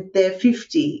 and they're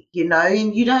 50,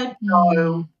 and you don't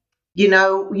know, you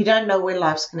don't know where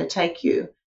life's going to take you.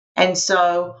 And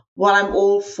so while I'm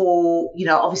all for,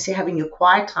 obviously having your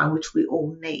quiet time, which we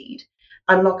all need,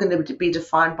 I'm not going to be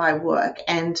defined by work.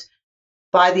 And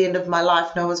by the end of my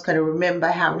life, no one's going to remember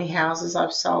how many houses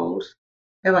I've sold.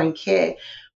 They won't care.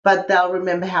 But they'll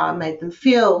remember how I made them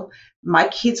feel. My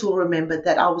kids will remember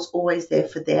that I was always there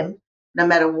for them, no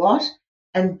matter what.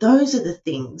 And those are the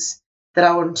things that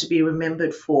I want to be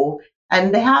remembered for.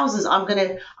 And the houses, I'm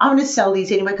gonna sell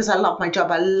these anyway because I love my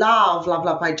job. I love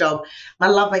my job. I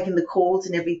love making the calls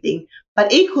and everything.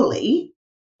 But equally,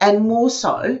 and more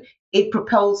so, it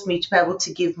propels me to be able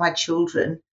to give my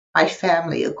children, my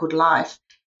family, a good life,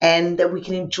 and that we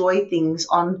can enjoy things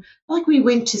on. Like we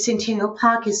went to Centennial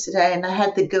Park yesterday, and I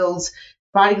had the girls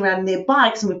riding around on their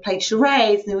bikes, and we played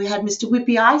charades, and then we had Mr.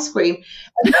 Whippy ice cream.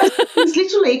 And those things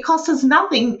literally, it cost us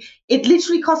nothing. It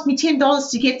literally cost me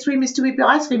 $10 to get 3 Mr. Whippy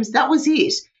ice creams. That was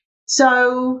it.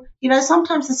 So,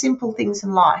 sometimes the simple things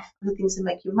in life are the things that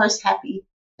make you most happy,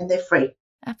 and they're free.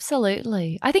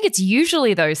 Absolutely. I think it's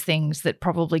usually those things that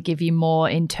probably give you more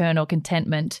internal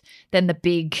contentment than the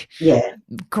big,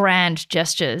 grand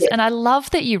gestures. Yeah. And I love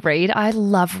that you read. I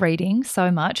love reading so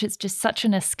much. It's just such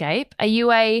an escape. Are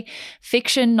you a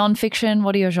fiction, nonfiction?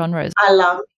 What are your genres? I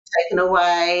love Taken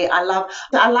Away. I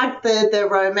like the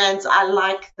romance. I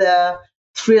like the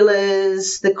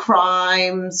thrillers, the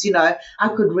crimes. I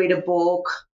could read a book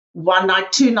one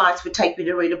night, 2 nights would take me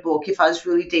to read a book if I was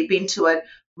really deep into it.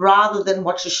 Rather than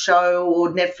watch a show or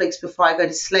Netflix before I go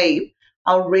to sleep,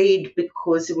 I'll read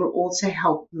because it will also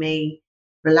help me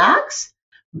relax.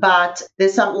 But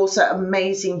there's some also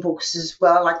amazing books as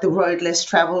well, like The Road Less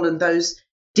Traveled and those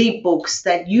deep books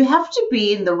that you have to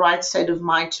be in the right state of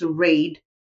mind to read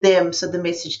them so the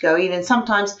message go in. And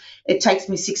sometimes it takes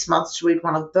me 6 months to read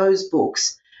one of those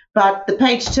books. But the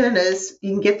page turners,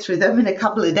 you can get through them in a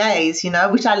couple of days,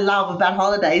 which I love about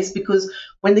holidays because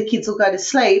when the kids will go to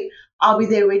sleep, I'll be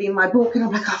there reading my book and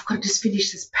I'm like, I've got to just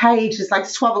finish this page. It's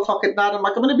like 12 o'clock at night. I'm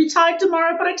like, I'm going to be tired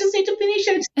tomorrow, but I just need to finish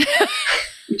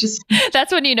it.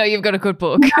 That's when you know you've got a good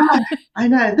book. I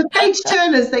know. The page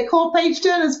turners, they call page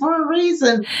turners for a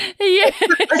reason. Yeah.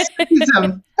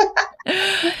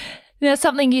 There's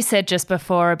something you said just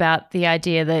before about the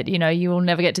idea that, you will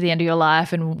never get to the end of your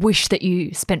life and wish that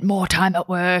you spent more time at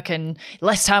work and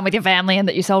less time with your family and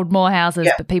that you sold more houses,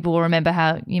 but people will remember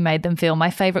how you made them feel. My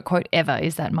favourite quote ever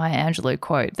is that Maya Angelou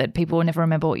quote that people will never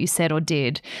remember what you said or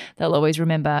did. They'll always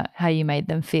remember how you made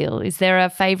them feel. Is there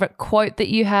a favourite quote that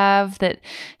you have that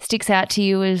sticks out to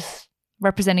you as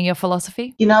representing your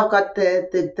philosophy? I've got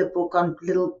the book on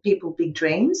Little People, Big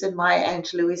Dreams, and Maya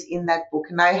Angelou is in that book.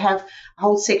 And I have a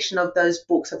whole section of those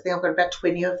books. I think I've got about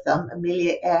 20 of them.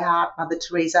 Amelia Earhart, Mother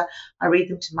Teresa. I read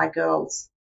them to my girls,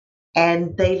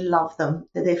 and they love them.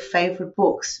 They're their favourite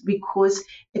books because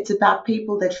it's about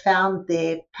people that found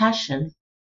their passion,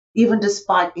 even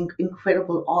despite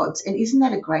incredible odds. And isn't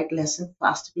that a great lesson for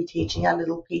us to be teaching our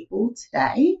little people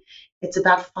today? It's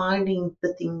about finding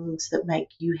the things that make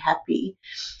you happy.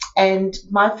 And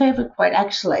my favourite quote,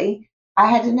 actually, I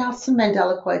had a Nelson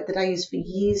Mandela quote that I used for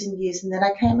years and years, and then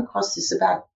I came across this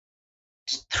about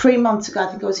 3 months ago.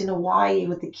 I think I was in Hawaii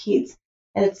with the kids,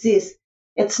 and it's this.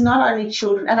 It's not only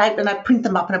children, and I print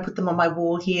them up and I put them on my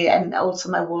wall here and also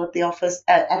my wall at the office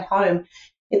at home.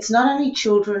 It's not only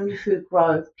children who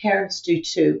grow, parents do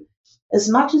too. As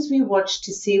much as we watch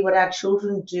to see what our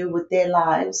children do with their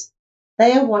lives,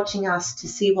 they are watching us to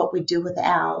see what we do with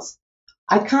ours.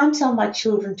 I can't tell my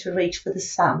children to reach for the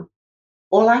sun.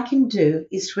 All I can do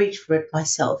is reach for it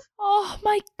myself. Oh,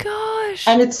 my gosh.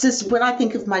 And it's just, when I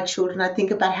think of my children, I think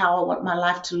about how I want my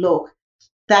life to look.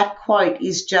 That quote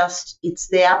is just, it's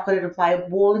there. I've got it on my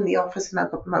wall in the office and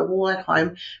I've got my wall at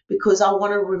home because I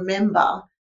want to remember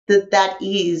that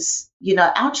is,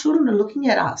 our children are looking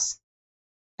at us.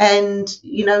 And,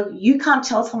 you can't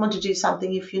tell someone to do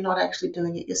something if you're not actually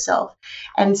doing it yourself.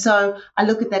 And so I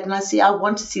look at that and I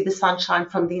want to see the sunshine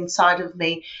from the inside of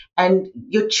me. And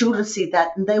your children see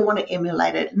that and they want to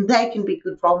emulate it. And they can be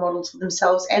good role models for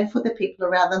themselves and for the people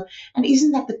around them. And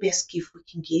isn't that the best gift we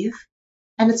can give?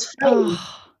 And it's free.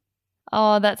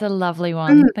 Oh, that's a lovely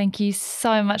one. Thank you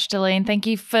so much, Delene. Thank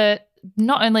you for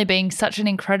not only being such an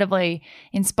incredibly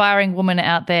inspiring woman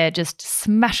out there just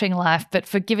smashing life, but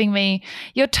for giving me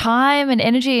your time and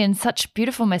energy and such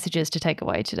beautiful messages to take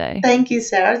away today. Thank you,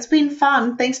 Sarah. It's been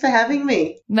fun. Thanks for having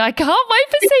me. I can't wait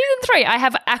for season 3. I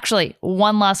have actually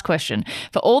one last question.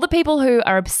 For all the people who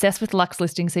are obsessed with Luxe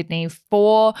Listing Sydney,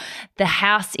 for the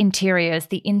house interiors,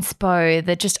 the inspo,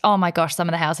 the just, oh my gosh, some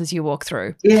of the houses you walk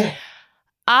through. Yeah.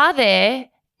 Are there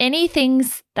any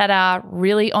things that are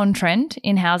really on trend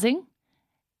in housing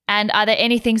And are there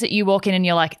any things that you walk in and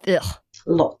you're like, ugh?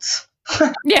 Lots.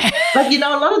 Yeah. But, a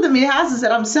lot of them in houses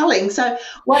that I'm selling. So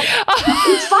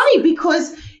it's funny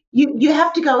because you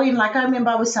have to go in. Like, I remember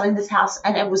I was selling this house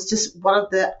and it was just one of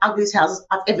the ugliest houses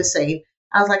I've ever seen.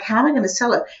 I was like, how am I going to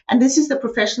sell it? And this is the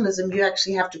professionalism you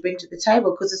actually have to bring to the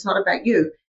table, because it's not about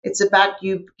you. It's about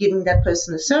you giving that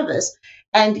person a service.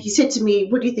 And he said to me,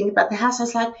 what do you think about the house? I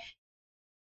was like,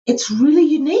 it's really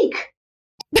unique.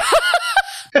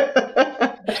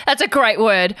 That's a great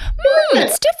word.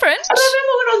 It's different. I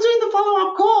remember when I was doing the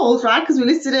follow-up calls, right, because we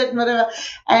listed it and whatever,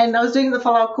 and I was doing the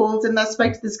follow-up calls and I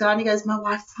spoke to this guy and he goes, my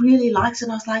wife really likes it.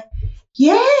 And I was like,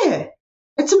 yeah,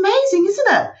 it's amazing, isn't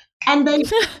it? And then,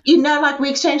 like we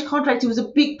exchanged contracts. It was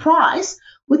a big price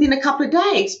within a couple of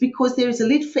days because there is a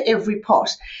lid for every pot.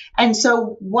 And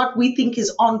so what we think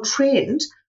is on trend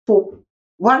for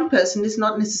one person is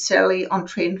not necessarily on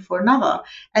trend for another.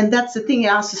 And that's the thing.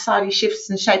 Our society shifts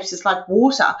and shapes just like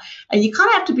water. And you kind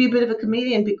of have to be a bit of a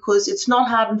chameleon because it's not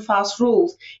hard and fast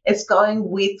rules. It's going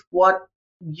with what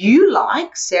you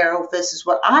like, Sarah, versus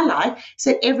what I like,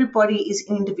 so that everybody is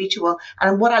individual.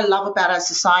 And what I love about our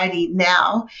society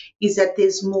now is that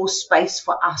there's more space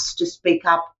for us to speak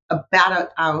up about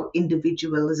our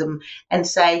individualism and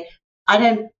say, I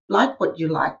don't like what you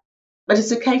like, but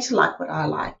it's okay to like what I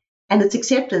like. And it's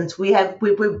acceptance.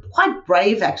 We're quite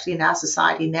brave actually in our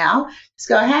society now. Just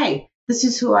go, hey, this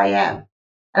is who I am.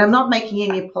 And I'm not making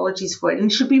any apologies for it.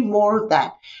 And it should be more of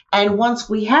that. And once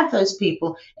we have those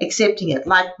people accepting it,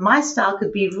 like my style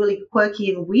could be really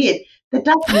quirky and weird, that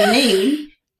doesn't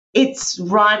mean it's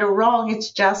right or wrong.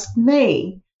 It's just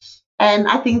me. And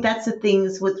I think that's the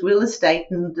things with real estate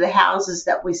and the houses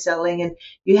that we're selling. And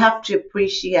you have to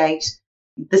appreciate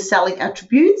the selling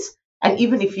attributes. And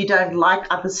even if you don't like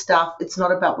other stuff, it's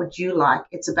not about what you like.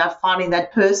 It's about finding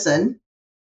that person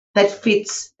that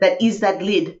fits, that is that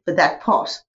lid for that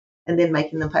pot, and then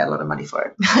making them pay a lot of money for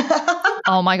it.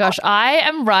 Oh, my gosh. I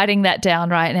am writing that down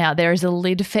right now. There is a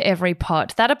lid for every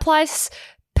pot. That applies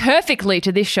perfectly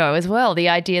to this show as well. The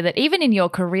idea that even in your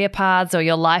career paths or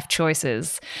your life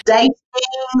choices. Dating,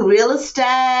 real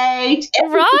estate,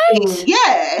 everything. Right?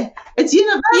 Yeah, it's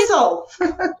universal.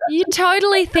 You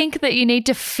totally think that you need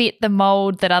to fit the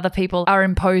mold that other people are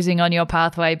imposing on your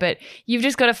pathway, but you've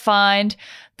just got to find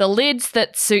the lids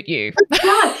that suit you. That's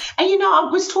right. And, I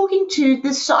was talking to,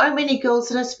 there's so many girls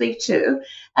that I speak to,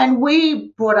 and we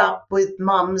brought up with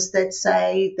mums that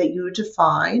say that you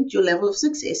define your level of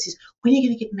success is when you're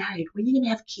going to get married, when you're going to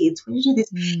have kids, when you do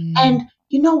this. And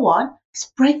you know what?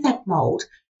 Let's break that mold.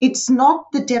 It's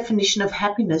not the definition of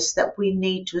happiness that we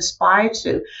need to aspire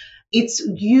to. It's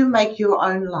you make your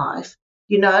own life.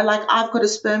 Like I've got a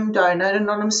sperm donor, an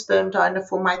anonymous sperm donor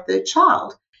for my third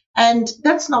child. And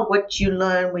that's not what you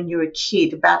learn when you're a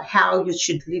kid about how you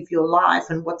should live your life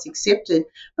and what's accepted.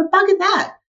 But bugger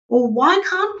that. Well, why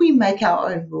can't we make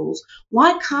our own rules?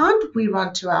 Why can't we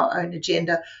run to our own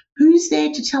agenda? Who's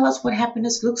there to tell us what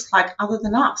happiness looks like other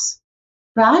than us?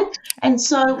 Right? And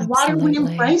so why don't we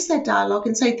embrace that dialogue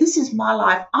and say, this is my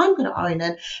life, I'm going to own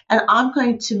it, and I'm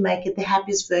going to make it the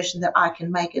happiest version that I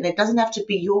can make it. It doesn't have to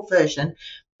be your version,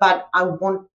 but I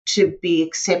want to be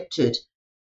accepted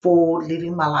for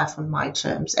living my life on my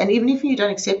terms. And even if you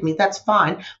don't accept me, that's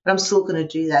fine, but I'm still going to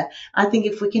do that. I think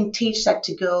if we can teach that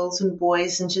to girls and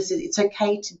boys and just, it's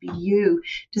okay to be you,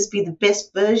 just be the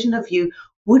best version of you,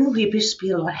 wouldn't we just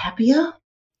be a lot happier?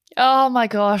 Oh, my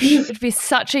gosh. It'd be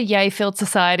such a yay-filled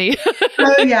society.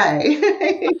 Oh,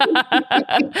 yay.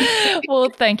 Well,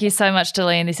 thank you so much,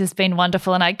 Delene. This has been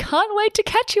wonderful, and I can't wait to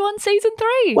catch you on season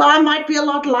 3. Well, I might be a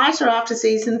lot lighter after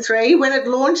season 3. When it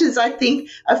launches, I think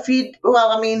I'll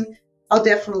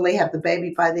definitely have the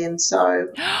baby by then, so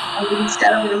I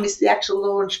don't want to miss the actual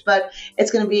launch, but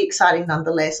it's going to be exciting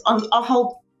nonetheless on a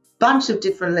whole bunch of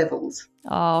different levels.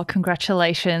 Oh,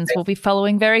 congratulations. We'll be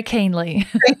following very keenly.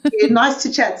 Thank you. Nice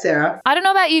to chat, Sarah. I don't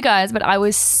know about you guys, but I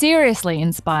was seriously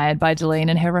inspired by Delene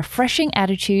and her refreshing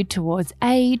attitude towards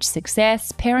age,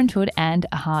 success, parenthood, and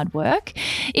hard work.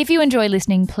 If you enjoy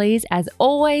listening, please, as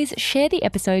always, share the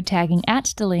episode tagging at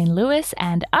Delene Lewis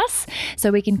and us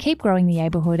so we can keep growing the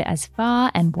neighbourhood as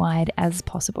far and wide as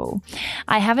possible.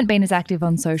 I haven't been as active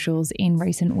on socials in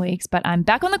recent weeks, but I'm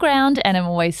back on the ground and I'm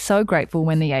always so grateful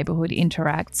when the neighbourhood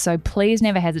interacts. So please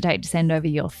never hesitate to send over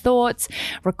your thoughts,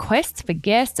 requests for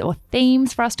guests or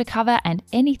themes for us to cover, and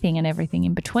anything and everything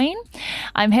in between.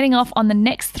 I'm heading off on the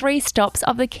next 3 stops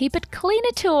of the Keep It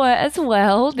Cleaner tour as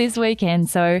well this weekend,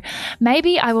 so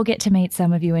maybe I will get to meet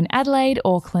some of you in Adelaide,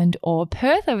 Auckland or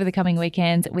Perth over the coming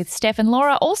weekends, with Steph and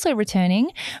Laura also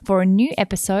returning for a new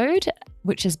episode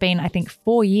which has been, I think,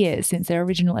 4 years since their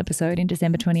original episode in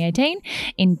December 2018,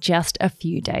 in just a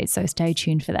few days. So stay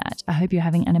tuned for that. I hope you're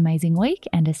having an amazing week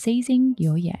and are seizing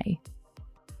your yay.